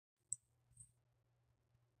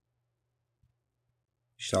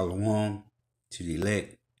Shalom to the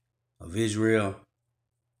elect of Israel,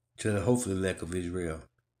 to the hopeful elect of Israel,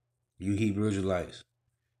 you Hebrew Israelites,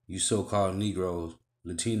 you so-called Negroes,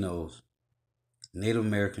 Latinos, Native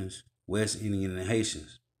Americans, West Indian, and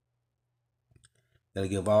Haitians, that I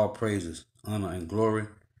give all praises, honor, and glory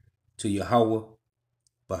to Yahweh,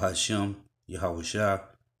 Bahashem, Yahweh Shah,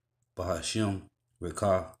 Bahashem,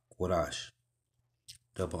 Rekah, Quadash.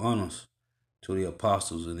 Double honors to the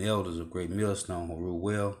apostles and elders of Great Millstone who rule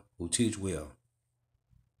well, who teach well.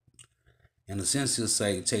 And a sincere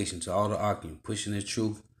salutation to all the Akim pushing this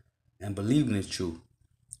truth and believing this truth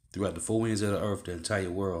throughout the four winds of the earth, the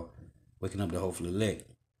entire world, waking up the hopeful elect.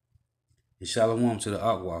 And shalom to the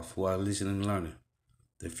Akwaf who are listening and learning,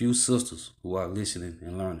 the few sisters who are listening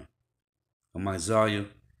and learning. I'm Isaiah,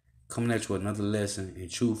 coming at you with another lesson in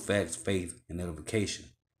truth, facts, faith, and edification.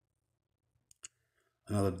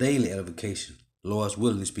 Another daily edification. Lord's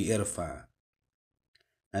willingness to be edified.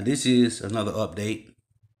 Now this is another update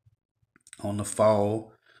on the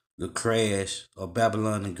fall, the crash of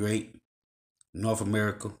Babylon the Great, North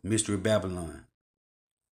America, Mystery Babylon.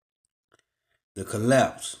 The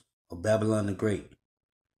collapse of Babylon the Great.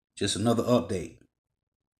 Just another update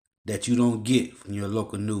that you don't get from your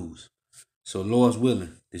local news. So Lord's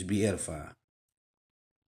willing, let's be edified.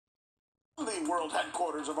 The world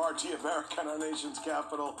headquarters of RT America, our nation's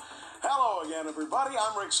capital. Hello again, everybody.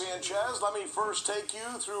 I'm Rick Sanchez. Let me first take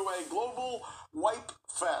you through a global wipe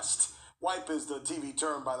fest. Wipe is the TV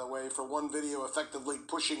term, by the way, for one video effectively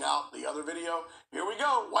pushing out the other video. Here we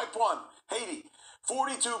go. Wipe one. Haiti.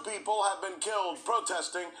 42 people have been killed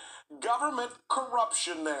protesting government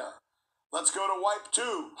corruption there. Let's go to wipe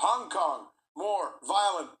two. Hong Kong. More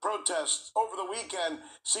violent protests over the weekend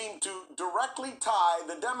seem to directly tie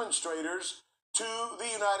the demonstrators to the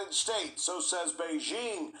United States, so says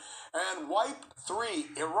Beijing. And wipe three,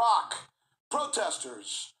 Iraq.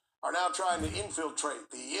 Protesters are now trying to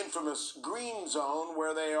infiltrate the infamous green zone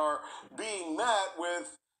where they are being met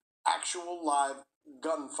with actual live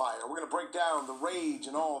gunfire. We're going to break down the rage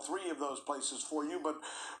in all three of those places for you, but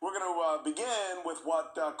we're going to begin with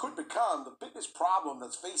what could become the biggest problem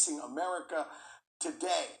that's facing America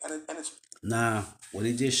today. And it's... Now, what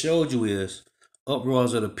it just showed you is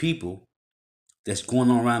uproars of the people that's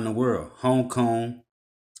going on around the world. Hong Kong,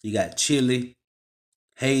 you got Chile,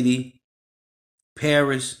 Haiti,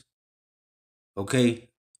 Paris, okay?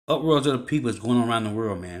 Uproars of the people that's going on around the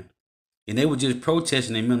world, man. And they were just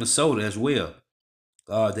protesting in Minnesota as well.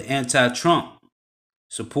 The anti-Trump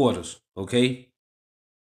supporters, okay?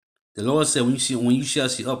 The Lord said, when you shall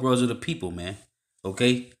see uproars of the people, man,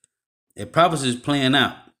 okay? That prophecy is playing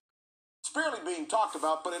out. It's barely being talked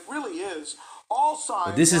about, but it really is. All signs.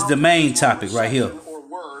 But this is the main topic right here. Or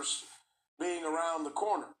worse, being around the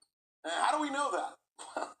corner. And how do we know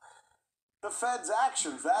that? The Fed's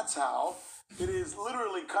actions, that's how. It is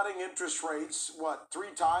literally cutting interest rates, 3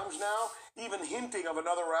 times now? Even hinting of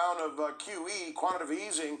another round of QE, quantitative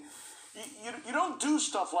easing. You don't do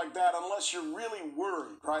stuff like that unless you're really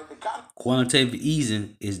worried, right? Quantitative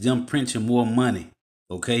easing is them printing more money,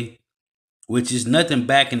 okay? Which is nothing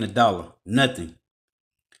back in the dollar. Nothing.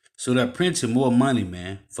 So they're printing more money,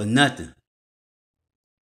 man, for nothing.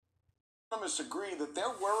 Economists agree that they're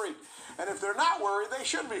worried. And if they're not worried, they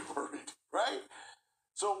should be worried, right?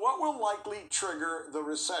 So what will likely trigger the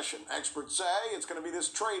recession? Experts say it's going to be this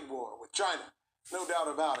trade war with China. No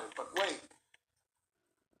doubt about it. But wait,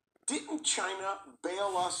 didn't China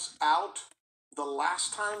bail us out the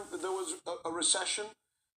last time that there was a recession?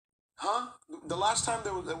 Huh? The last time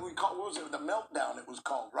there was, what was it? The meltdown it was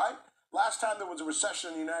called, right? Last time there was a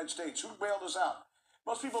recession in the United States. Who bailed us out?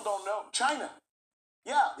 Most people don't know. China.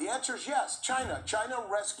 Yeah, the answer is yes, China. China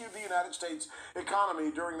rescued the United States economy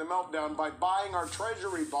during the meltdown by buying our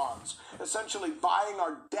treasury bonds, essentially buying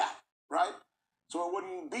our debt, right? So it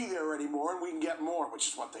wouldn't be there anymore and we can get more, which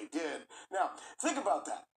is what they did. Now, think about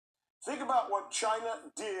that. Think about what China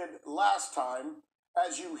did last time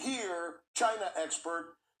as you hear China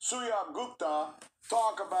expert Suyab Gupta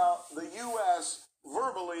talk about the U.S.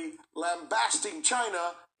 verbally lambasting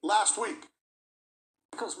China last week.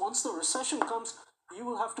 Because once the recession comes, you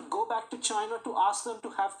will have to go back to China to ask them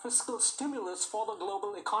to have fiscal stimulus for the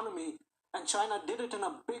global economy. And China did it in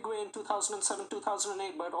a big way in 2007,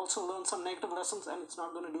 2008, but also learned some negative lessons, and it's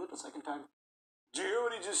not going to do it a second time. Did you hear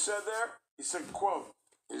what he just said there? He said, quote,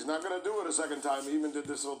 he's not going to do it a second time. He even did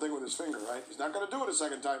this little thing with his finger, right? He's not going to do it a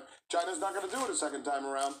second time. China's not going to do it a second time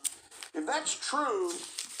around. If that's true,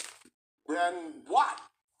 then what,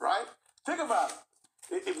 right? Think about it.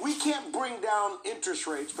 If we can't bring down interest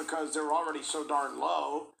rates because they're already so darn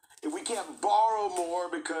low, if we can't borrow more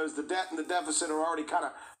because the debt and the deficit are already kind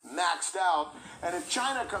of maxed out, and if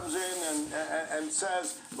China comes in and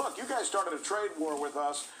says, look, you guys started a trade war with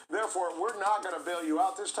us, therefore we're not going to bail you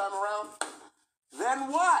out this time around,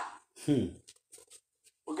 then what?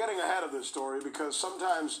 We're getting ahead of this story because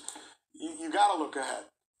sometimes you got to look ahead,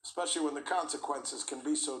 especially when the consequences can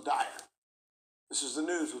be so dire. This is the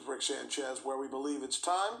news with Rick Sanchez, where we believe it's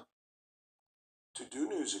time to do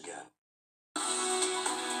news again.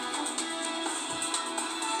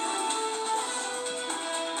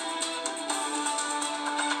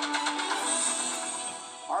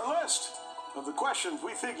 Our list of the questions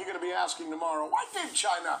we think you're going to be asking tomorrow. Why did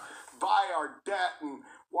China buy our debt, and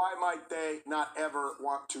why might they not ever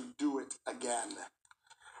want to do it again?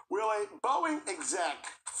 Will a Boeing exec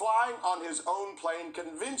flying on his own plane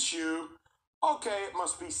convince you, okay, it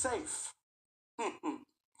must be safe?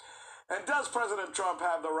 And does President Trump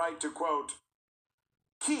have the right to, quote,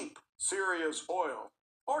 keep Syria's oil,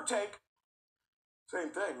 or take? Same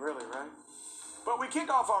thing, really, right? But we kick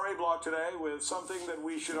off our A-Block today with something that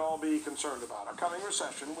we should all be concerned about, a coming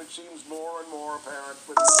recession, which seems more and more apparent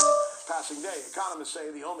with each passing day. Economists say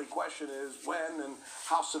the only question is when and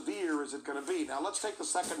how severe is it going to be. Now, let's take the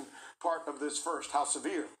second part of this first, how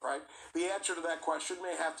severe, right? The answer to that question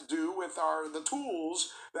may have to do with the tools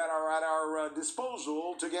that are at our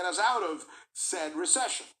disposal to get us out of said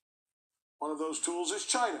recession. One of those tools is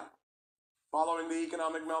China. Following the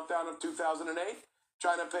economic meltdown of 2008,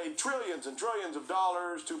 China paid trillions and trillions of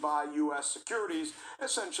dollars to buy U.S. securities,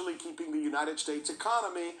 essentially keeping the United States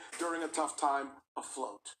economy during a tough time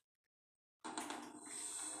afloat.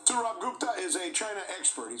 Saurabh Gupta is a China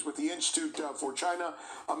expert. He's with the Institute for China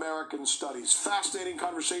American Studies. Fascinating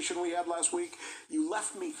conversation we had last week. You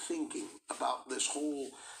left me thinking about this whole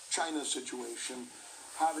China situation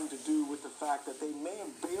having to do with the fact that they may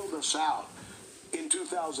have bailed us out in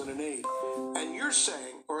 2008. And you're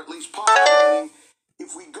saying, or at least postulating,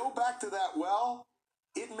 if we go back to that well,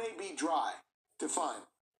 it may be dry to find.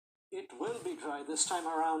 It will be dry this time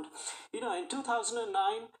around. In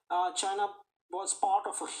 2009, China was part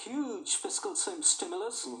of a huge fiscal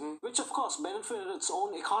stimulus, which of course benefited its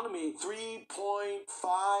own economy. $3.5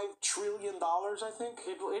 trillion, I think.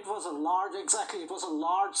 It was it was a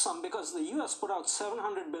large sum because the US put out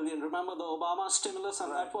 $700 billion. Remember the Obama stimulus,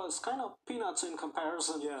 and that was kind of peanuts in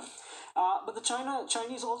comparison. Yeah. But the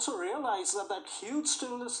Chinese also realized that huge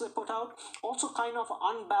stimulus they put out also kind of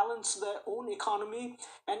unbalanced their own economy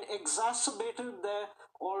and exacerbated their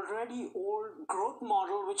already old growth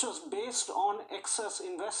model, which was based on excess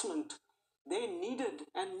investment. They needed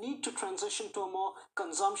and need to transition to a more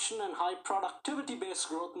consumption and high productivity based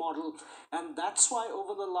growth model. And that's why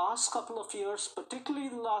over the last couple of years, particularly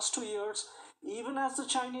the last 2 years, even as the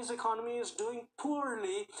Chinese economy is doing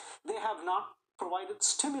poorly, they have not provided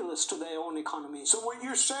stimulus to their own economy. So what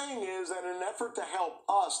you're saying is that in an effort to help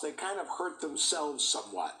us, they kind of hurt themselves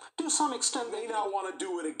somewhat. To some extent, they not want to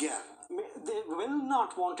do it again. They will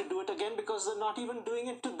not want to do it again because they're not even doing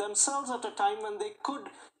it to themselves at a time when they could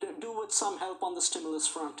do with some help on the stimulus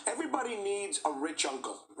front. Everybody needs a rich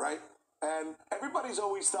uncle, right? And everybody's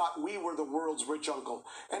always thought we were the world's rich uncle.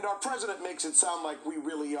 And our president makes it sound like we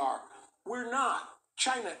really are. We're not.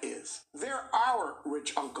 China is. They're our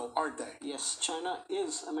rich uncle, aren't they? Yes, China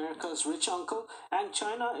is America's rich uncle, and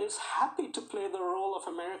China is happy to play the role of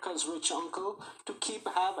America's rich uncle to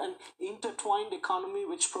have an intertwined economy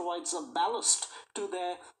which provides a ballast to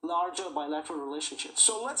their larger bilateral relationships.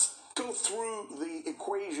 So let's go through the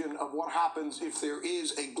equation of what happens if there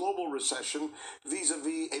is a global recession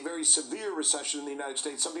vis-a-vis a very severe recession in the United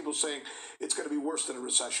States. Some people saying it's going to be worse than a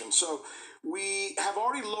recession. So we have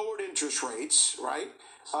already lowered interest rates, right?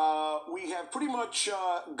 We have pretty much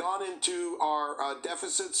gone into our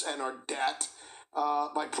deficits and our debt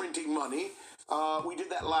by printing money. We did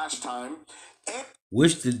that last time.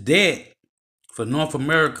 Which the debt for North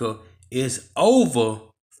America is over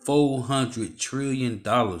 $400 trillion,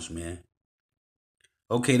 man.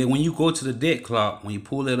 Okay, then when you go to the debt clock, when you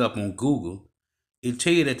pull it up on Google, it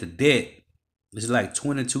tell you that the debt is like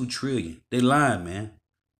 22 trillion. They lying, man.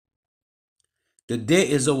 The debt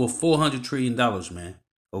is over $400 trillion, man.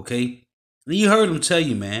 Okay? And you heard them tell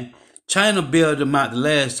you, man. China bailed them out the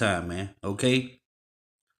last time, man. Okay?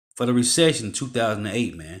 For the recession in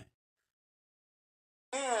 2008, man.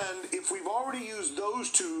 And if we've already used those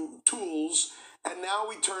two tools, and now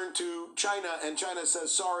we turn to China, and China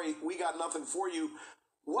says, sorry, we got nothing for you,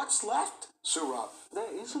 what's left, Saurabh?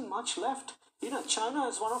 There isn't much left. China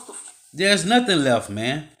is one of the... There's nothing left,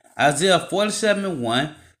 man. Isaiah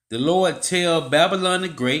 47:1, the Lord tell Babylon the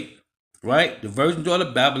Great, right? The virgin daughter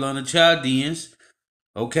of Babylon, the Chaldeans,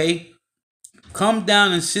 okay? Come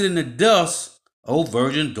down and sit in the dust, O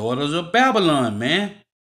virgin daughters of Babylon, man.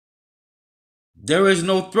 There is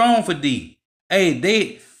no throne for thee.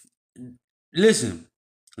 Hey, listen,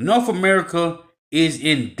 North America is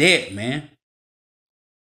in debt, man.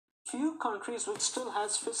 Few countries which still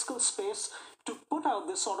has fiscal space to put out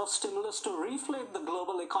this sort of stimulus to reflate the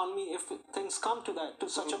global economy if things come to that, to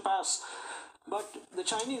such a pass. But the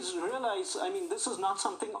Chinese realize, I mean, this is not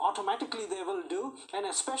something automatically they will do, and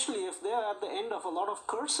especially if they are at the end of a lot of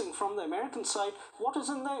cursing from the American side, what is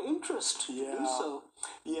in their interest to do so?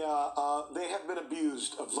 Yeah, they have been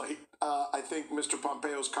abused of late. I think Mr.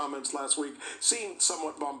 Pompeo's comments last week seemed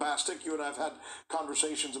somewhat bombastic. You and I have had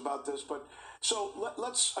conversations about this, but so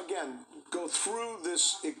let's again go through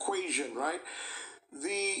this equation, right?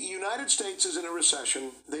 The United States is in a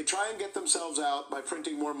recession. They try and get themselves out by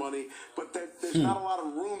printing more money, but there's not a lot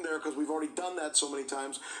of room there because we've already done that so many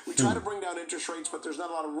times. We try to bring down interest rates, but there's not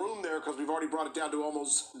a lot of room there because we've already brought it down to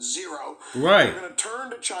almost zero. Right. We're going to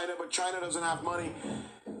turn to China, but China doesn't have money.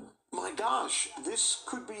 My gosh, this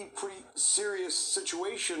could be a pretty serious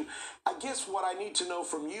situation. I guess what I need to know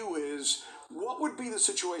from you is, what would be the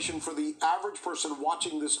situation for the average person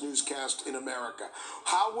watching this newscast in America?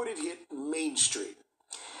 How would it hit Main Street?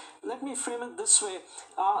 Let me frame it this way.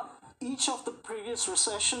 Each of the previous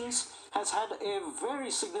recessions has had a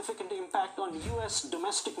very significant impact on US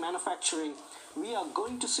domestic manufacturing. We are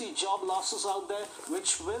going to see job losses out there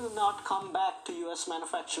which will not come back to US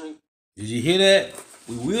manufacturing. Did you hear that?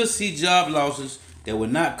 We will see job losses that will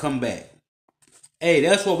not come back. Hey,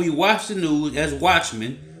 that's why we watch the news as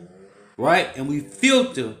watchmen, right? And we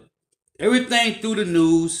filter everything through the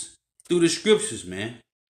news, through the scriptures, man.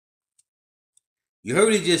 You heard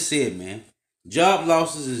what he just said, man. Job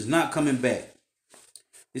losses is not coming back.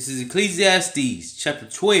 This is Ecclesiastes chapter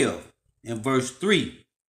 12 and verse 3.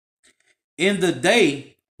 In the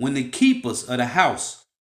day when the keepers of the house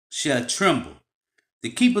shall tremble.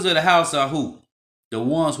 The keepers of the house are who? The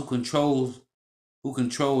ones who control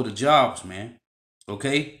the jobs, man.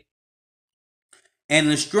 Okay? And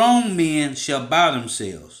the strong men shall bow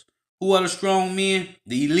themselves. Who are the strong men?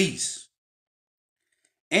 The elites.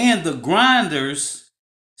 And the grinders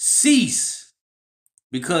cease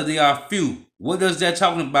because they are few. What does that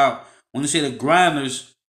talking about when they say the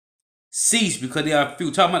grinders cease because they are few?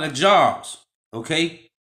 Talking about the jobs, okay?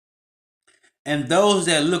 And those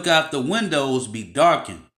that look out the windows be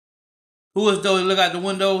darkened. Who is those that look out the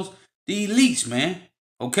windows? The elites, man,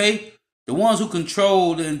 okay? The ones who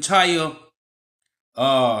control the entire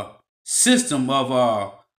system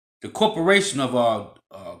of the corporation of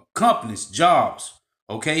companies, jobs.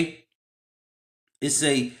 Okay? It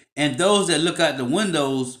say, and those that look out the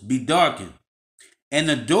windows be darkened, and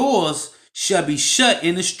the doors shall be shut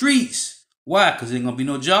in the streets. Why? Because there ain't gonna be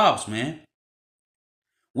no jobs, man.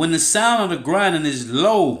 When the sound of the grinding is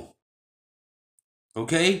low,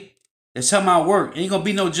 okay? That's how my work. Ain't gonna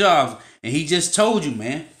be no jobs. And he just told you,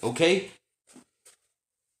 man, okay?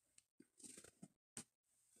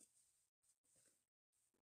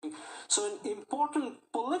 So in important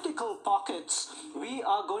political pockets, we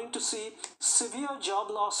are going to see severe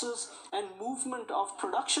job losses and movement of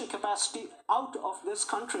production capacity out of this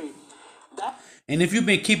country. And if you've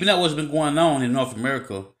been keeping up what's been going on in North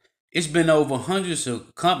America, it's been over hundreds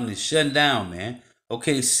of companies shutting down, man.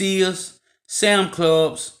 Okay, Sears, Sam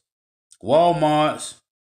Clubs, Walmarts,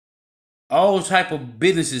 all type of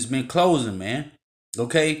businesses been closing, man.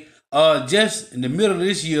 Okay, just in the middle of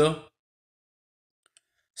this year,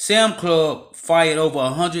 Sam Club fired over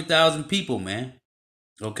 100,000 people, man.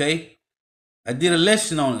 Okay, I did a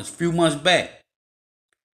lesson on this a few months back.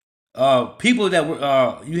 People that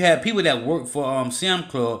were you had people that worked for Sam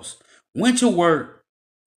Clubs went to work.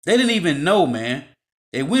 They didn't even know, man.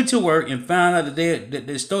 They went to work and found out that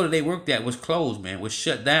the store that they worked at was closed, man, was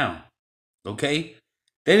shut down. Okay,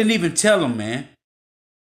 they didn't even tell them, man.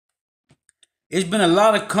 It's been a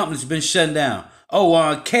lot of companies been shut down.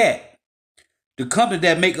 Oh, Cat. The company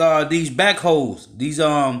that make these backhoes, these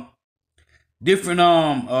different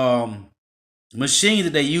machines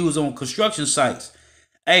that they use on construction sites.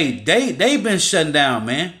 Hey, they been shutting down,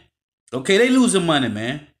 man. Okay, they losing money,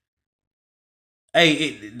 man.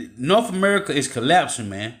 Hey, North America is collapsing,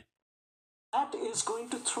 man. That is going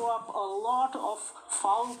to throw up a lot of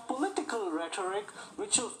foul political rhetoric,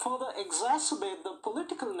 which will further exacerbate the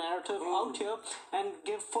political narrative out here and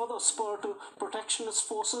give further spur to protectionist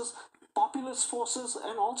forces, populist forces,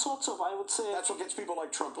 and all sorts of, I would say... That's what gets people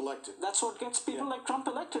like Trump elected. That's what gets people like Trump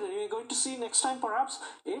elected. And you're going to see next time perhaps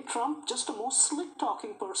a Trump, just a more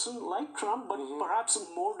slick-talking person like Trump, but perhaps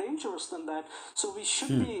more dangerous than that. So we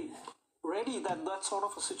should be ready that that sort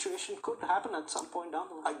of a situation could happen at some point down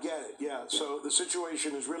the line. I get it, yeah. So the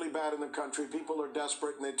situation is really bad in the country. People are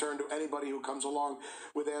desperate and they turn to anybody who comes along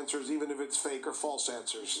with answers, even if it's fake or false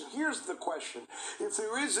answers. Here's the question. If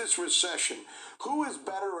there is this recession, who is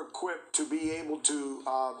better equipped to be able to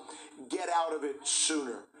get out of it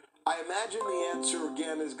sooner? I imagine the answer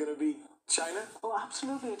again is going to be China? Oh,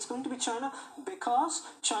 absolutely. It's going to be China because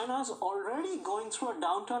China is already going through a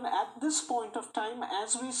downturn at this point of time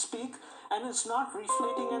as we speak, and it's not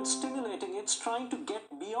reflating and stimulating. It's trying to get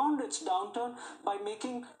beyond its downturn by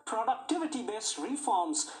making productivity-based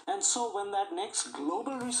reforms. And so when that next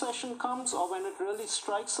global recession comes, or when it really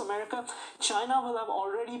strikes America, China will have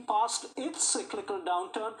already passed its cyclical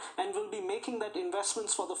downturn and will be making that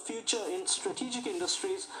investments for the future in strategic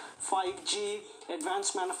industries, 5G,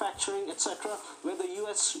 advanced manufacturing, etc., where the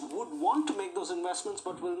US would want to make those investments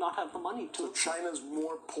but will not have the money to. So China's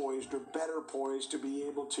more poised or better poised to be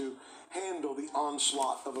able to handle the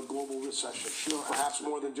onslaught of a global recession. Sure, perhaps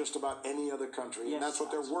more than just about any other country. Yes, and that's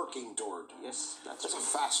what they're working toward. Yes, that's a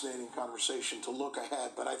fascinating conversation to look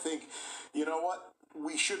ahead. But I think, you know what?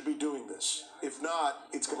 We should be doing this. If not,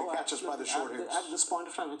 it's going to catch us by the short hairs. At this point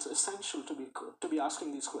of time, it's essential to be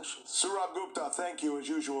asking these questions. Saurabh Gupta, thank you as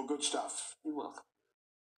usual. Good stuff. You're welcome.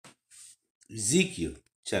 Ezekiel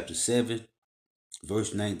chapter 7,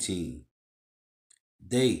 verse 19.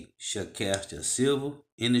 They shall cast their silver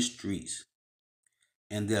in the streets,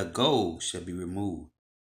 and their gold shall be removed.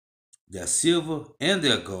 Their silver and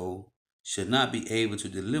their gold shall not be able to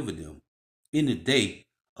deliver them in the day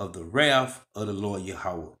of the wrath of the Lord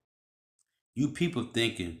Yahweh. You people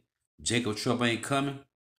thinking Jacob trouble ain't coming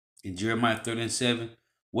in Jeremiah 37?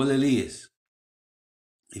 Well, it is.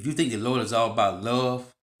 If you think the Lord is all about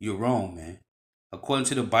love, you're wrong, man. According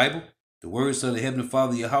to the Bible, the words of the Heavenly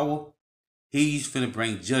Father Yahweh, He's finna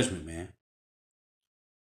bring judgment, man.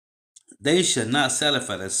 They shall not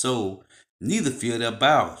satisfy their soul, neither fill their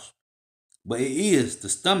bowels. But it is the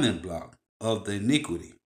stumbling block of the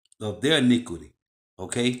iniquity, of their iniquity.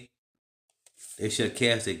 Okay? They shall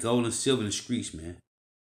cast their gold and silver in the streets, man.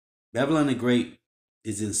 Babylon the Great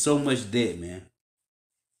is in so much debt, man.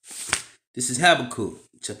 This is Habakkuk,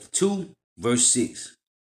 chapter 2, verse 6.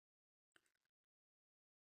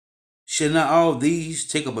 Shall not all these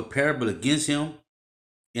take up a parable against him,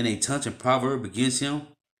 and a taunting proverb against him,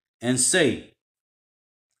 and say,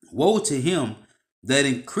 woe to him that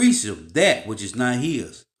increaseth that which is not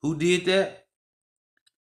his? Who did that?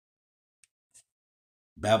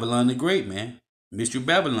 Babylon the Great, man. Mystery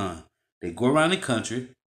Babylon. They go around the country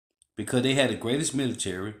because they had the greatest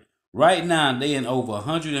military. Right now, they in over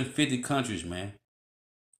 150 countries, man.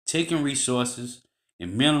 Taking resources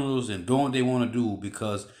and minerals and doing what they want to do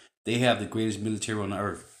because they have the greatest military on the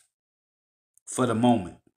earth. For the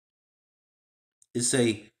moment. It's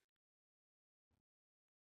a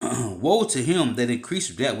woe to him that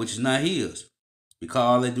increases that which is not his. Because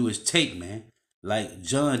all they do is take, man. Like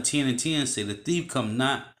John 10 and 10 say, the thief come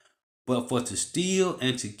not but for to steal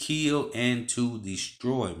and to kill and to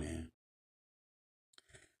destroy, man.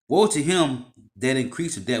 Woe to him that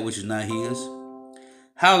increases that which is not his.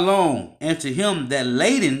 How long? And to him that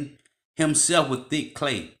laden himself with thick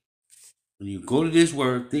clay. When you go to this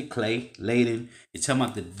word, thick clay, laden, it's talking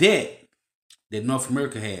about the debt that North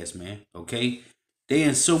America has, man. Okay? They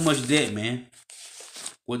in so much debt, man.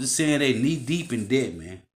 What they're saying, they knee deep in debt,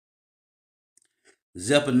 man.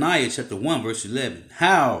 Zephaniah chapter 1, verse 11.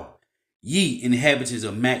 How ye inhabitants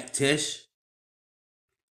of Maktesh,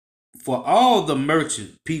 for all the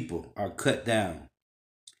merchant people are cut down.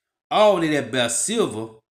 All they that bear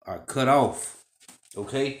silver are cut off.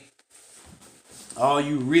 Okay? All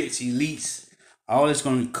you rich elites, all that's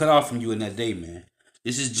going to be cut off from you in that day, man.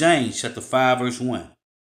 This is James chapter 5, verse 1.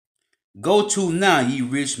 Go to now, ye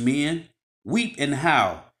rich men, weep and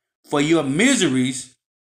howl for your miseries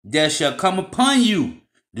that shall come upon you.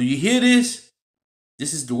 Do you hear this?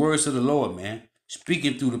 This is the words of the Lord, man.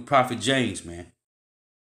 Speaking through the prophet James, man.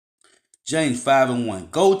 James 5 and 1.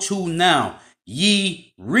 Go to now,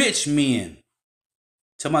 ye rich men.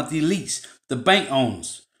 Talking about the elites, the bank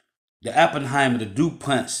owners, the Oppenheimer, the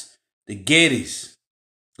DuPonts, the Gettys,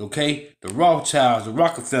 okay? The Rothschilds, the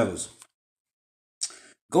Rockefellers.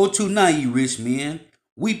 Go to now, ye rich men,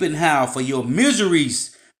 weep and howl for your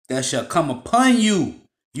miseries that shall come upon you.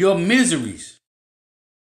 Your miseries.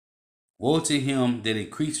 Woe to him that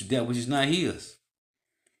increases that which is not his.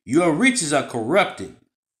 Your riches are corrupted,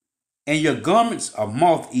 and your garments are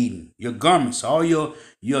moth-eaten. Your garments, all your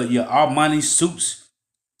Armani suits,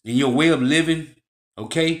 and your way of living,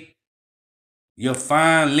 okay? Your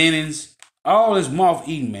fine linens, all is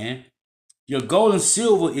moth-eaten, man. Your gold and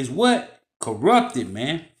silver is what? Corrupted,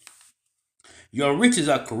 man. Your riches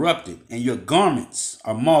are corrupted, and your garments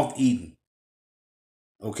are moth-eaten.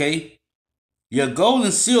 Okay? Your gold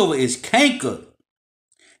and silver is cankered,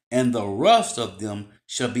 and the rust of them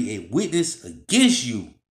shall be a witness against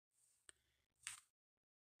you,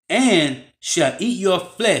 and shall eat your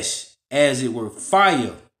flesh as it were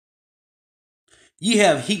fire. Ye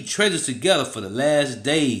have heaped treasures together for the last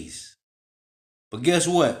days. But guess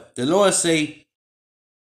what? The Lord say,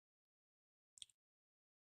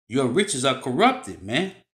 your riches are corrupted,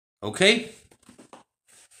 man. Okay?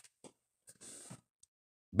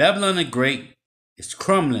 Babylon the Great is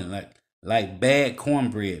crumbling like bad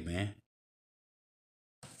cornbread, man.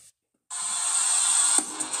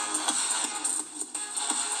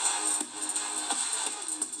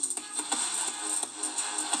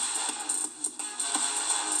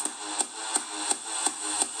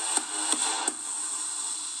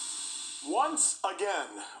 Once again,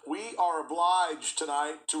 we are obliged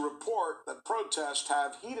tonight to report that protests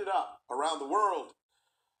have heated up around the world.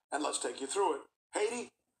 And let's take you through it. Haiti,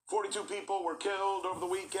 42 people were killed over the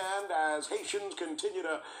weekend as Haitians continue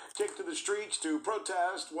to take to the streets to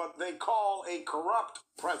protest what they call a corrupt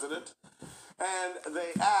president. And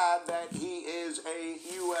they add that he is a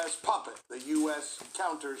U.S. puppet. The U.S.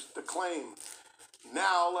 counters the claim.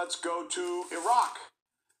 Now let's go to Iraq.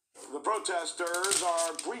 The protesters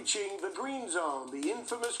are breaching the green zone, the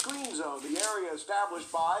infamous green zone, the area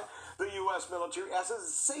established by the U.S. military as a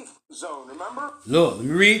safe zone. Remember? Look, let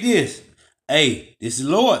me read this. Hey, this is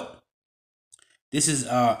Lord. This is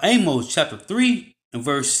Amos chapter 3 and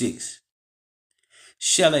verse 6.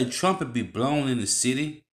 Shall a trumpet be blown in the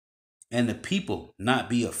city, and the people not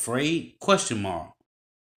be afraid? Question mark.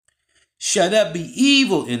 Shall there be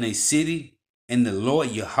evil in a city, and the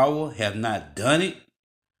Lord Yahweh have not done it?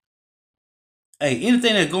 Hey,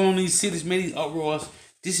 anything that going on in these cities, man, these uproars,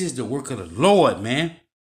 this is the work of the Lord, man.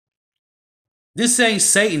 This ain't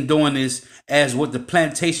Satan doing this as what the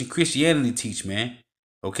plantation Christianity teach, man.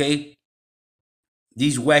 Okay?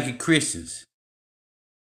 These wacky Christians.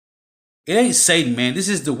 It ain't Satan, man. This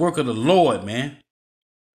is the work of the Lord, man.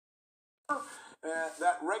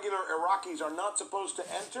 That regular Iraqis are not supposed to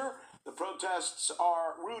enter. The protests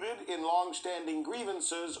are rooted in long-standing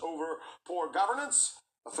grievances over poor governance,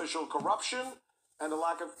 official corruption, and a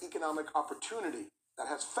lack of economic opportunity that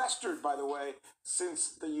has festered, by the way, since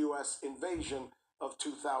the U.S. invasion of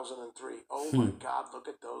 2003. Oh my God, look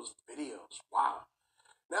at those videos. Wow.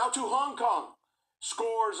 Now to Hong Kong.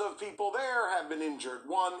 Scores of people there have been injured,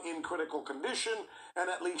 one in critical condition,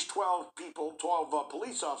 and at least 12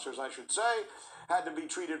 police officers, I should say, had to be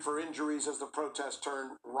treated for injuries as the protest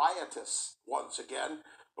turned riotous once again.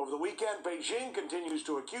 Over the weekend, Beijing continues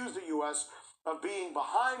to accuse the U.S. of being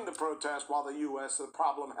behind the protest, while the U.S., the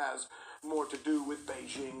problem has more to do with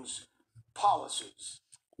Beijing's policies.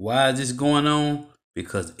 Why is this going on?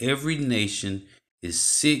 Because every nation is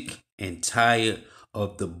sick and tired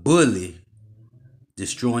of the bully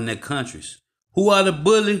destroying their countries. Who are the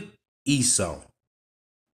bully? Esau.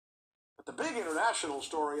 But the big international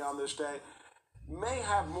story on this day may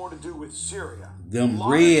have more to do with Syria. Them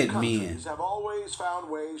Large red countries men have always found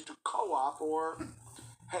ways to co-op or,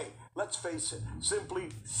 hey, let's face it, simply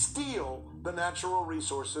steal the natural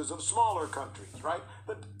resources of smaller countries, right?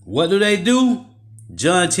 What do?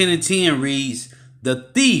 John 10 and 10 reads, the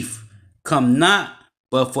thief come not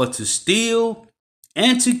but for to steal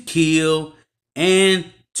and to kill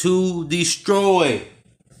and to destroy.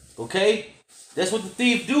 Okay? That's what the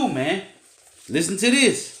thief do, man. Listen to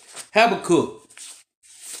this. Habakkuk.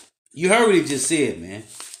 You heard what he just said, man.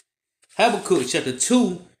 Habakkuk chapter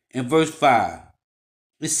 2 and verse 5.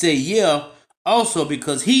 It say, yeah, also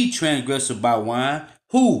because he transgressed by wine.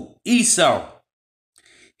 Who? Esau.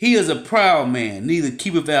 He is a proud man, neither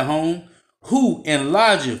keepeth at home, who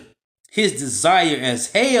enlargeth his desire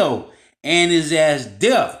as hell, and is as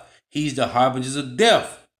death. He's the harbinger of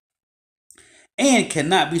death, and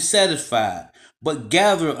cannot be satisfied, but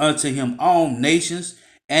gathereth unto him all nations,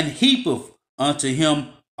 and heapeth unto him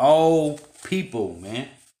all people, man.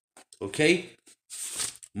 Okay?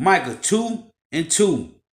 Micah 2 and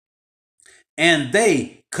 2. And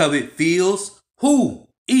they covet fields, who?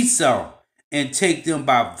 Esau, and take them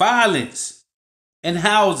by violence, and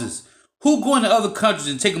houses. Who go into other countries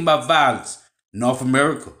and take them by violence? North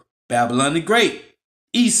America, Babylon the Great,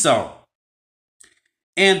 Esau.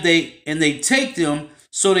 And they take them,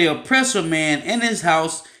 so they oppress a man and his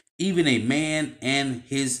house, even a man and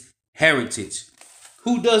his heritage.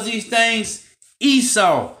 Who does these things?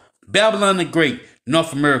 Esau, Babylon the Great,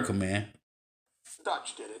 North America, man. The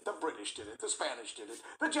Dutch did it, the British did it, the Spanish did it,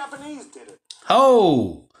 the Japanese did it.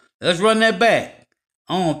 Oh, let's run that back.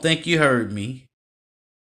 I don't think you heard me.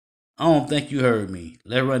 I don't think you heard me.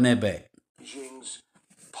 Let's run that back. Beijing's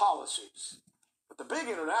policies. But the big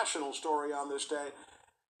international story on this day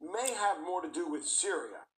may have more to do with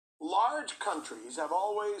Syria. Large countries have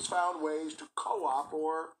always found ways to co-op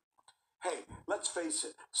or, hey, let's face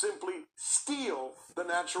it, simply steal the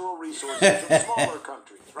natural resources of smaller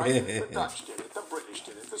countries, right? The Dutch did it, the British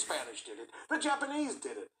did it, the Spanish did it, the Japanese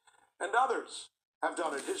did it, and others have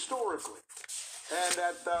done it historically. And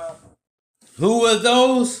at the... Who are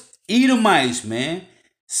those? Edomites, man.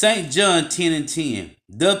 St. John 10 and 10.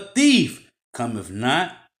 The thief cometh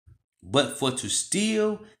not, but for to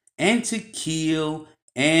steal and to kill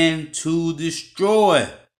and to destroy.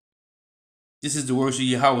 This is the words of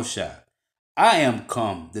Yahushua. I am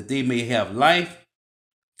come that they may have life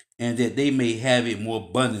and that they may have it more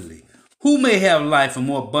abundantly. Who may have life and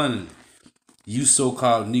more abundantly? You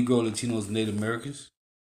so-called Negro, Latinos, and Native Americans?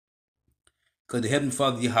 Because the Heavenly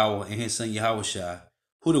Father Yahweh and His Son Yahushua,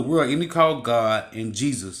 who the world only called God and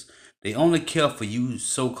Jesus, they only care for you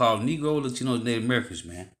so-called Negro, Latinos, and Native Americans,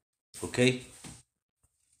 man. Okay?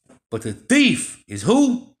 But the thief is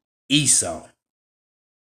who? Esau.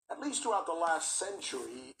 At least throughout the last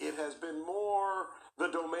century, it has been more the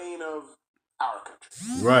domain of our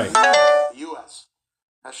country. Right. The U.S.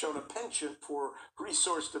 has shown a penchant for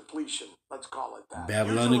resource depletion, let's call it that.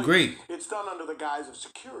 Babylon the Usually, Great. it's done under the guise of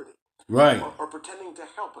security. Right. Or pretending to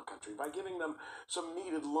help a country by giving them some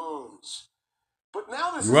needed loans. But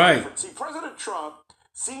now this is Right. different. See, President Trump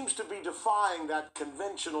seems to be defying that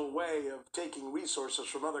conventional way of taking resources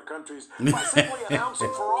from other countries by simply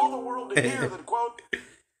announcing for all the world to hear that, quote,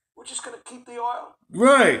 we're just going to keep the oil.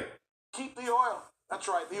 Right. Keep the oil. That's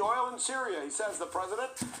right, the oil in Syria, he says, the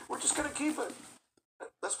president, we're just going to keep it.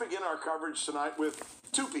 Let's begin our coverage tonight with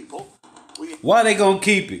two people. Why they gonna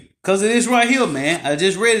keep it? Because it is right here, man. I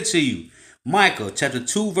just read it to you. Micah chapter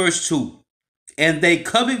 2, verse 2. And they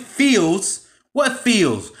covet fields. What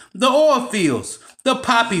fields? The oil fields. The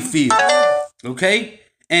poppy fields. Okay?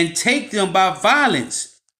 And take them by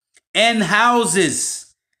violence. And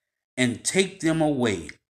houses. And take them away.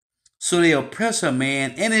 So they oppress a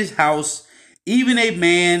man and his house, even a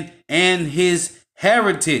man and his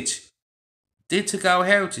heritage. They took our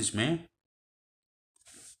heritage, man.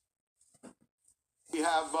 We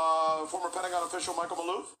have former Pentagon official Michael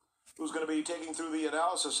Maloof, who's going to be taking through the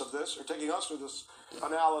analysis of this, or taking us through this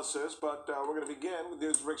analysis. But we're going to begin with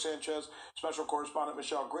News Rick Sanchez, special correspondent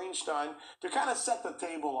Michelle Greenstein, to kind of set the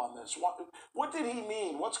table on this. What did he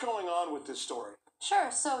mean? What's going on with this story?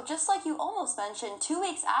 Sure. So just like you almost mentioned, 2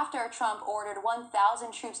 weeks after Trump ordered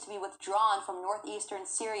 1,000 troops to be withdrawn from northeastern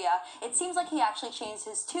Syria, it seems like he actually changed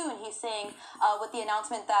his tune. He's saying with the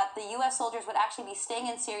announcement that the U.S. soldiers would actually be staying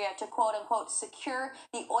in Syria to quote-unquote secure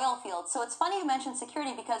the oil fields. So it's funny you mentioned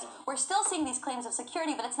security because we're still seeing these claims of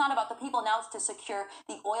security, but it's not about the people. Now it's to secure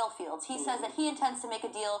the oil fields. He says that he intends to make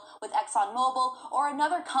a deal with ExxonMobil or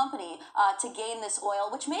another company to gain this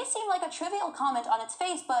oil, which may seem like a trivial comment on its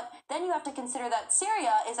face, but then you have to consider that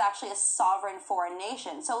Syria is actually a sovereign foreign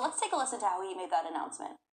nation. So let's take a listen to how he made that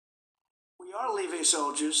announcement. We are leaving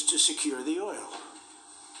soldiers to secure the oil.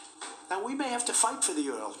 Now, we may have to fight for the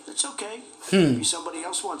oil. It's okay. Maybe somebody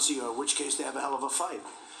else wants the oil, in which case they have a hell of a fight.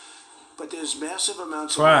 But there's massive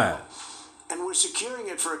amounts of oil. And we're securing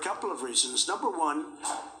it for a couple of reasons. Number one,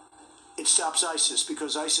 it stops ISIS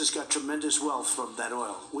because ISIS got tremendous wealth from that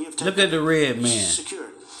oil. We have Look at the red man.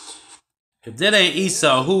 Secured. If that ain't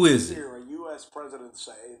Esau, who is it? A U.S. president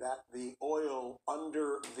say that the oil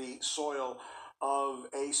under the soil of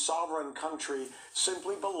a sovereign country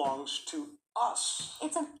simply belongs to us.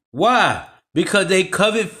 Why? Because they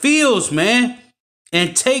covet fields, man,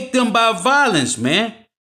 and take them by violence, man.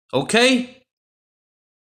 Okay?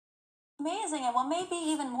 Amazing, and what may be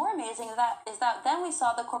even more amazing is that then we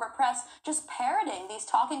saw the corporate press just parroting these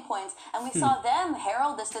talking points, and we saw them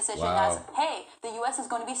herald this decision as, hey, the U.S. is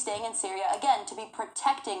going to be staying in Syria, again, to be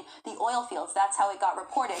protecting the oil fields. That's how it got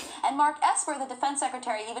reported. And Mark Esper, the defense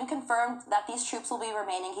secretary, even confirmed that these troops will be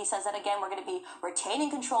remaining. He says that, again, we're going to be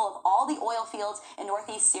retaining control of all the oil fields in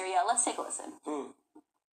northeast Syria. Let's take a listen.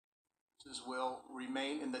 Will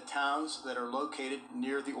remain in the towns that are located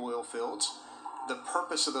near the oil fields. The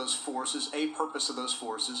purpose of those forces,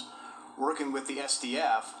 working with the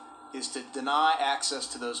SDF, is to deny access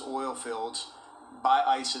to those oil fields by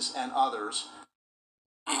ISIS and others.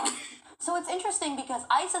 So it's interesting because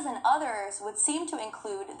ISIS and others would seem to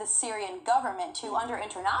include the Syrian government, who under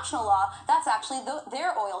international law, that's actually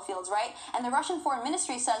their oil fields, right? And the Russian Foreign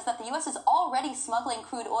Ministry says that the U.S. is already smuggling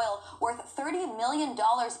crude oil worth $30 million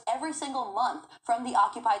every single month from the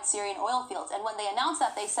occupied Syrian oil fields. And when they announced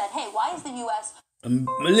that, they said, hey, why is the U.S.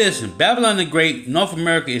 Listen, Babylon the Great, North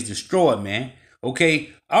America is destroyed, man. Okay,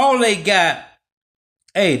 all they got,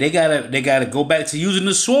 hey, they gotta go back to using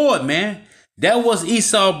the sword, man. That was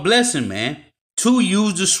Esau's blessing, man. To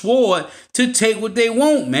use the sword to take what they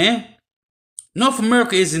want, man. North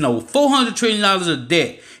America is in over $400 trillion of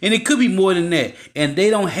debt, and it could be more than that. And they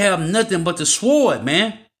don't have nothing but the sword,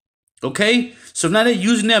 man. Okay, so now they're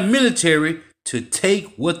using their military to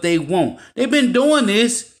take what they want. They've been doing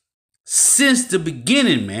this since the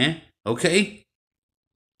beginning, man. Okay,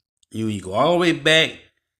 you go all the way back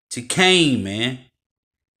to Cain, man.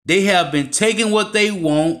 They have been taking what they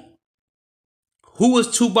want. Who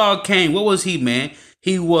was Tubal Cain? What was he, man?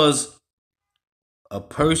 He was a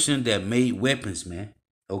person that made weapons, man.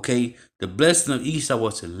 Okay? The blessing of Esau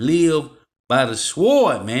was to live by the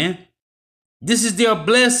sword, man. This is their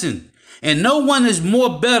blessing. And no one is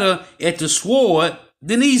more better at the sword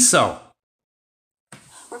than Esau.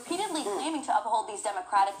 Repeatedly claiming to uphold these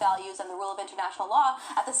democratic values and the rule of international law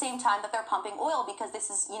at the same time that they're pumping oil because this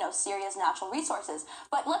is, Syria's natural resources.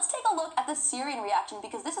 But let's take a look at the Syrian reaction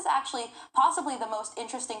because this is actually possibly the most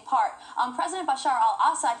interesting part. President Bashar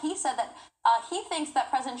al-Assad, he said that he thinks that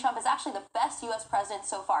President Trump is actually the best U.S. president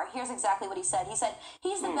so far. Here's exactly what he said. He said,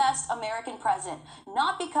 he's the best American president,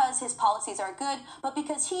 not because his policies are good, but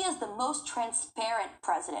because he is the most transparent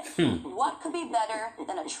president. What could be better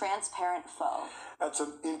than a transparent foe? That's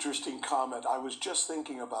an interesting comment. I was just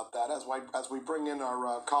thinking about that as we bring in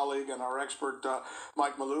our colleague and our expert,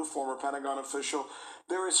 Mike Malou, former Pentagon official.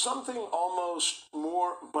 There is something almost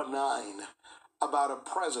more benign about a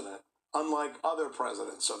president, unlike other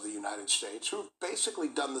presidents of the United States, who've basically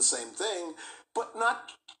done the same thing, but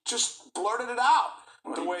not just blurted it out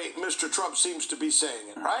the way Mr. Trump seems to be saying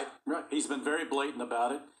it, right? Right. He's been very blatant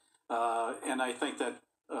about it. And I think that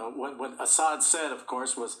what Assad said, of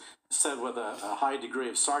course, was said with a high degree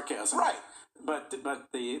of sarcasm. Right. But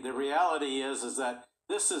the reality is that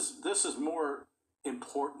this is more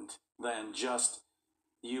important than just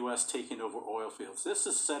the U.S. taking over oil fields. This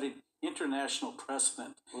is setting international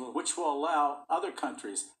precedent, which will allow other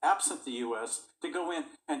countries, absent the U.S., to go in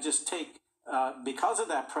and just take, because of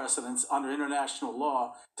that precedence under international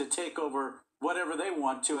law, to take over whatever they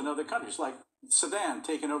want to in other countries, like Sudan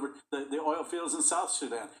taking over the oil fields in South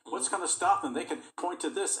Sudan. What's going to stop them? They can point to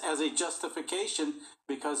this as a justification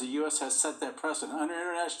because the U.S. has set that precedent. Under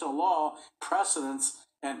international law, precedence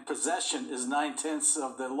and possession is 9/10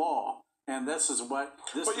 of the law. And this is what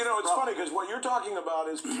this. But it's funny because what you're talking about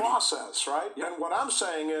is process, right? Yeah. And what I'm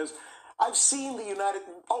saying is, I've seen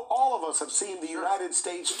all of us have seen the United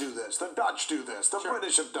States do this. The Dutch do this. The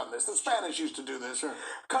British have done this. The Spanish used to do this.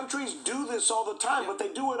 Countries do this all the time, but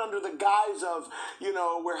they do it under the guise of,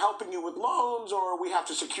 we're helping you with loans or we have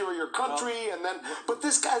to secure your country. But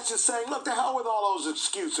this guy's just saying, look, to hell with all those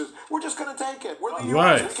excuses. We're just going to take it. We're the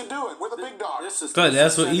U.S. We can do it. We're the big dog.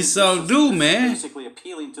 That's what Esau do, man. Basically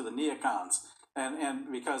appealing to the neocons. And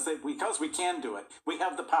because we can do it, we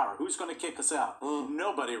have the power. Who's going to kick us out?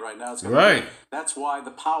 Nobody right now. Right. That's why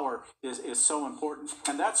the power is so important,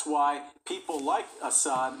 and that's why people like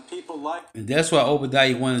Assad, and that's why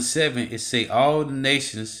Obadiah 1:7 it say all the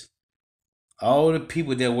nations, all the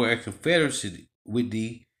people that were a confederacy with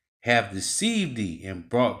thee have deceived thee and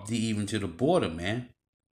brought thee even to the border, man.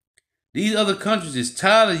 These other countries is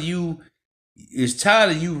tired of you. Is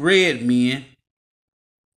tired of you red men.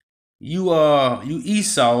 You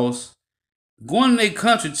Esau's going to their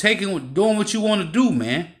country, doing what you want to do,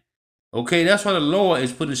 man. Okay, that's why the Lord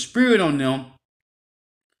is putting a spirit on them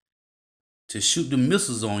to shoot the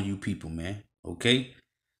missiles on you people, man. Okay,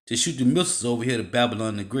 to shoot the missiles over here to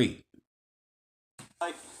Babylon the Great.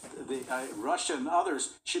 Like Russia and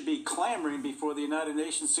others should be clamoring before the United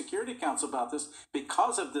Nations Security Council about this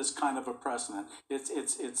because of this kind of a precedent.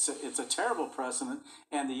 It's a terrible precedent,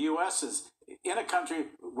 and the U.S. is in a country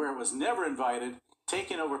where it was never invited,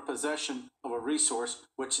 taking over possession of a resource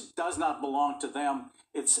which does not belong to them.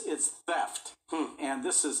 It's theft, and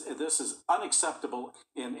this is unacceptable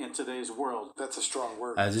in today's world. That's a strong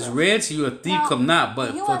word. I just read to you, a thief come not,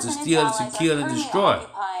 but for to steal, to kill, and destroy.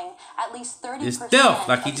 At least 30% it's theft,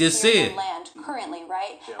 like he just said. Land currently,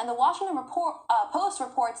 right? Yeah. And the Washington Post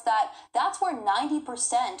reports that that's where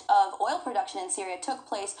 90% of oil production in Syria took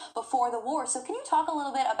place before the war. So can you talk a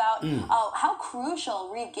little bit about how crucial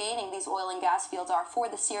regaining these oil and gas fields are for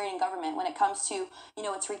the Syrian government when it comes to,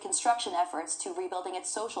 its reconstruction efforts, to rebuilding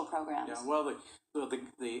its social programs? Yeah, well,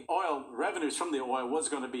 the oil revenues from the oil was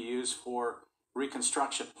going to be used for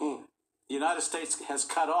reconstruction. The United States has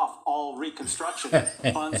cut off all reconstruction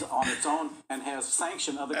funds on its own and has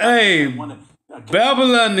sanctioned other countries. Hey,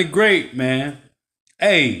 Babylon the Great, man.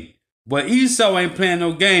 Hey, but Esau ain't playing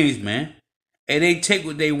no games, man. Hey, they take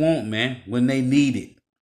what they want, man, when they need it.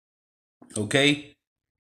 Okay?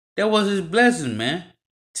 That was his blessing, man.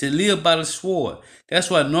 To live by the sword. That's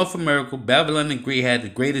why North America, Babylon the Great, had the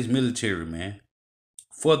greatest military, man.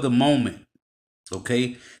 For the moment.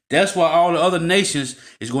 Okay? That's why all the other nations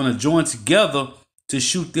is going to join together to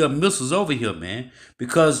shoot their missiles over here, man.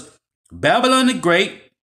 Because Babylon the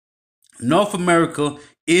Great, North America,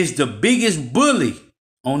 is the biggest bully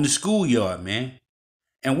on the schoolyard, man.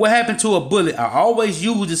 And what happened to a bully? I always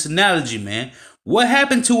use this analogy, man. What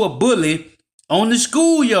happened to a bully on the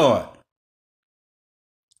schoolyard?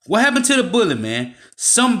 What happened to the bully, man?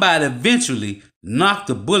 Somebody eventually knocked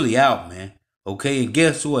the bully out, man. Okay, and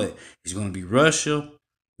guess what? It's going to be Russia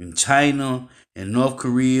and China and North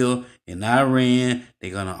Korea and Iran.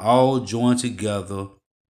 They're going to all join together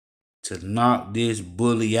to knock this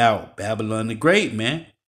bully out. Babylon the Great, man.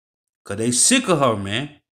 Because they sick of her, man.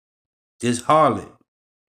 This harlot.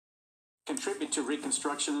 Contribute to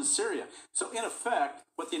reconstruction in Syria. So in effect,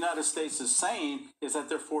 what the United States is saying is that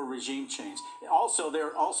they're for regime change. Also,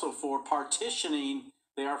 they're also for partitioning.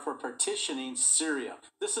 They are for partitioning Syria.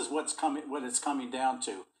 This is what's coming. What it's coming down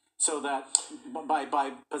to. So that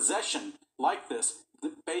by possession like this,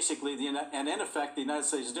 basically, and in effect, the United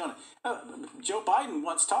States is doing it. Joe Biden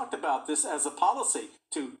once talked about this as a policy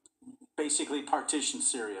to basically partition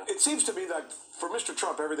Syria. It seems to me that for Mr.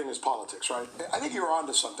 Trump, everything is politics, right? I think you're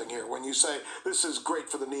onto something here when you say this is great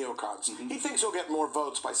for the neocons. Mm-hmm. He thinks he'll get more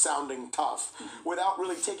votes by sounding tough without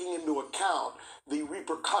really taking into account the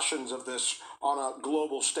repercussions of this on a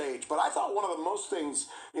global stage. But I thought one of the most things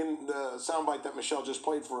in the soundbite that Michelle just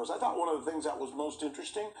played for us, I thought one of the things that was most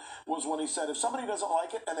interesting was when he said, if somebody doesn't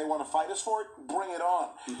like it and they want to fight us for it, bring it on.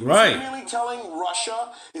 Right. Is he really telling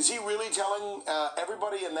Russia, is he really telling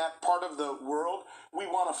everybody in that part of the world, we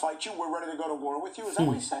want to fight you, we're ready to go to war with you? Is that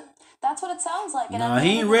what he's saying? That's what it sounds like. And nah,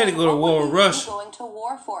 he ain't ready to go to war with Russia. Going to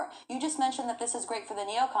war for? You just mentioned that this is great for the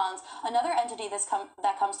neocons. Another entity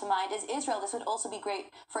that comes to mind is Israel. This would also be great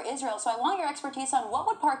for Israel. So I want your expertise on what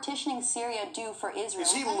would partitioning Syria do for Israel?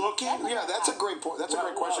 Is he looking? Yeah, that's a great point. That's a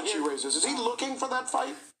great question she raises. Is he looking for that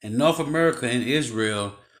fight? And North America and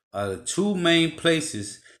Israel are the two main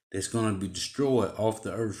places that's going to be destroyed off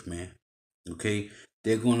the earth, man. Okay?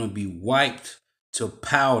 They're going to be wiped to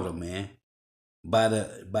powder, man, by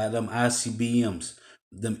them ICBMs,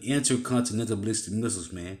 them intercontinental ballistic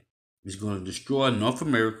missiles, man. It's going to destroy North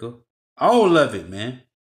America, all of it, man,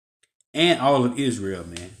 and all of Israel,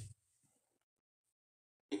 man.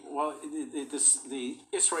 Well, the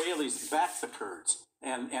Israelis back the Kurds,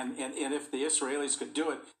 and if the Israelis could do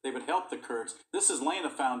it, they would help the Kurds. This is laying a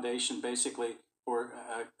foundation, basically, for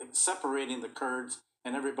separating the Kurds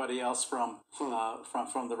and everybody else from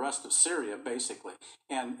the rest of Syria, basically.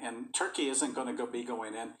 And Turkey isn't going to be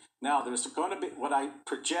going in. Now, there's going to be, what I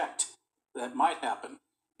project that might happen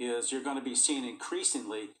is you're going to be seeing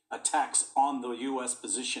increasingly attacks on the U.S.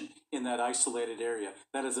 position in that isolated area.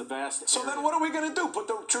 That is a vast So area. then what are we going to do? Put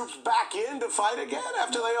the troops back in to fight again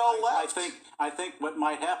after they all left? I think what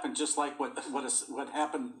might happen, just like what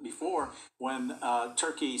happened before when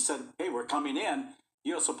Turkey said, hey, we're coming in,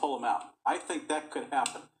 you also pull them out. I think that could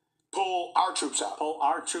happen. Pull our troops out. Pull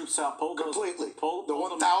our troops out. Pull those. Completely. Pull the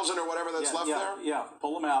 1,000 or whatever that's left there? Yeah,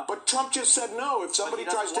 pull them out. But Trump just said no. If somebody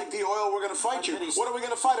tries to take the oil, we're going to fight you. What are we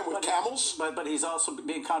going to fight him with, camels? But he's also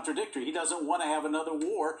being contradictory. He doesn't want to have another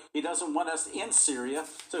war. He doesn't want us in Syria.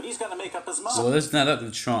 So he's got to make up his mind. Well, it's not up to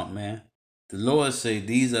Trump, man. The Lord say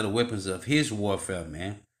these are the weapons of his warfare,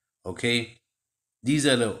 man. Okay? These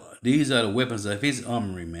are the weapons of his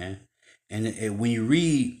armory, man. And when you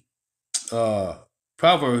read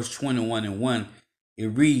Proverbs 21:1, it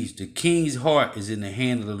reads, the king's heart is in the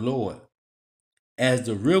hand of the Lord. As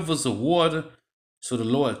the rivers of water, so the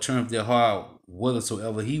Lord turns their heart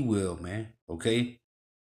whithersoever he will, man. Okay?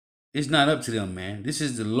 It's not up to them, man. This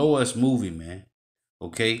is the Lord's movie, man.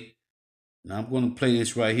 Okay? Now I'm going to play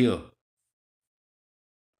this right here.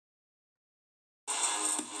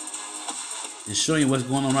 It's showing you what's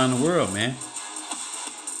going on around the world, man.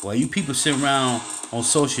 While you people sit around on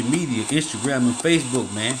social media, Instagram and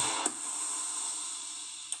Facebook, man.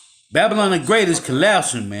 Babylon the Great is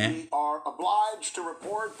collapsing, man. We are obliged to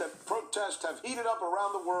report that protests have heated up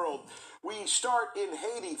around the world. We start in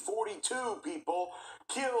Haiti. 42 people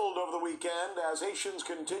killed over the weekend as Haitians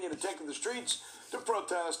continue to take to the streets to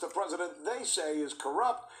protest the president they say is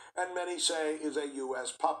corrupt and many say is a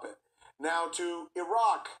U.S. puppet. Now to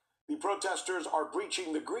Iraq. The protesters are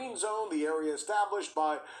breaching the green zone, the area established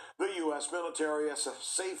by the U.S. military as a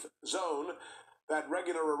safe zone that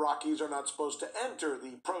regular Iraqis are not supposed to enter.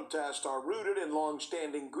 The protests are rooted in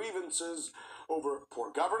long-standing grievances over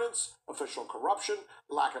poor governance, official corruption,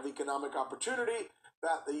 lack of economic opportunity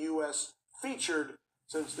that the U.S. featured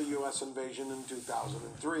since the U.S. invasion in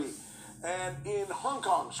 2003. And in Hong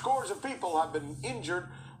Kong, scores of people have been injured.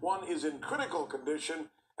 One is in critical condition.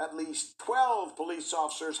 At least 12 police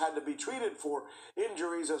officers had to be treated for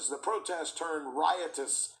injuries as the protest turned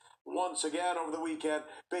riotous. Once again, over the weekend,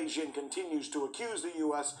 Beijing continues to accuse the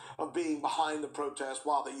U.S. of being behind the protest,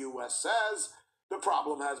 while the U.S. says the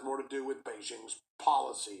problem has more to do with Beijing's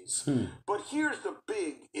policies. But here's the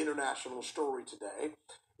big international story today.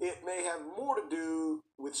 It may have more to do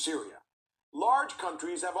with Syria. Large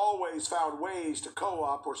countries have always found ways to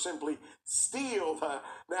co-op or simply steal the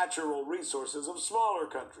natural resources of smaller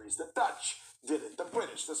countries. The Dutch did it, the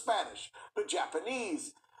British, the Spanish, the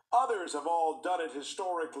Japanese. Others have all done it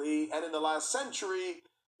historically, and in the last century,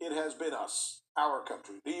 it has been us, our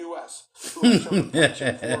country, the U.S., who has shown a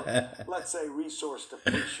penchant for, let's say, resource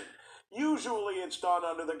depletion. Usually it's done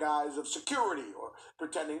under the guise of security or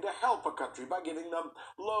pretending to help a country by giving them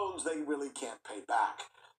loans they really can't pay back.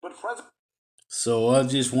 But So I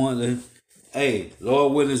just want to, hey,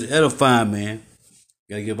 Lord willing is edifying, man.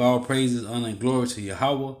 Gotta give all praises, honor, and glory to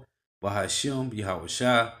Yahweh, Bahashim, Yahweh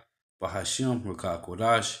Shai, Bahashim, Rakah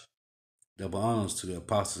Kodash. Double honors to the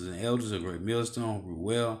apostles and elders of Great Millstone, who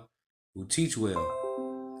well, who teach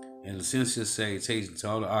well, and the sincere salutation to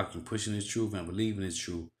all the occupants pushing His truth and believing His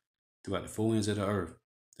truth throughout the four ends of the earth,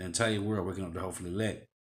 the entire world, waking up the hopeful elect.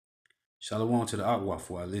 Shalom to the Akwa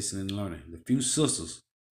who are listening and learning, the few sisters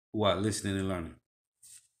who are listening and learning.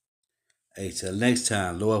 Hey, till next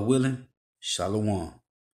time, Lord willing, Shalom.